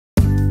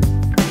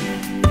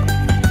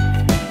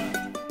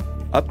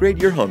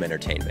Upgrade your home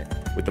entertainment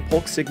with the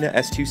Polk Signa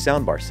S2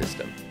 soundbar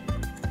system.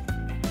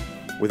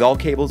 With all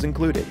cables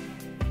included,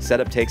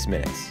 setup takes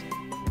minutes.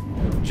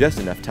 Just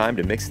enough time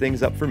to mix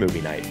things up for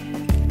movie night.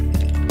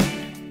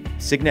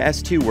 Signa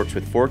S2 works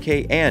with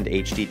 4K and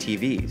HD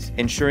TVs,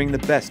 ensuring the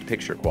best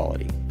picture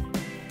quality.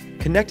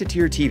 Connect it to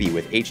your TV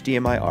with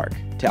HDMI ARC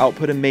to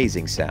output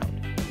amazing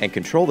sound, and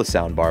control the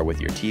soundbar with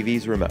your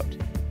TV's remote.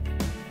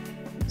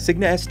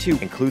 Signa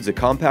S2 includes a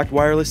compact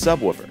wireless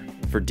subwoofer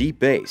for deep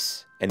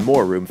bass and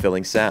more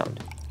room-filling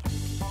sound.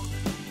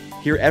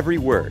 Hear every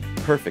word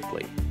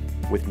perfectly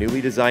with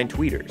newly designed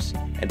tweeters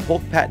and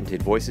Polk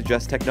patented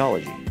VoiceAdjust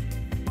technology.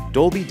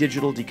 Dolby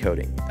Digital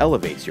decoding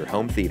elevates your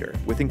home theater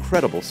with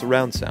incredible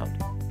surround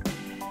sound.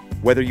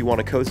 Whether you want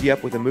to cozy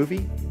up with a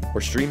movie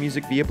or stream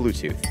music via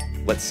Bluetooth,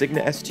 let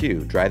Signa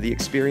S2 drive the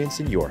experience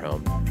in your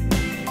home.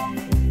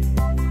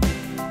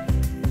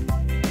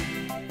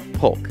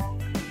 Polk.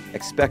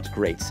 Expect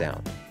great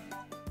sound.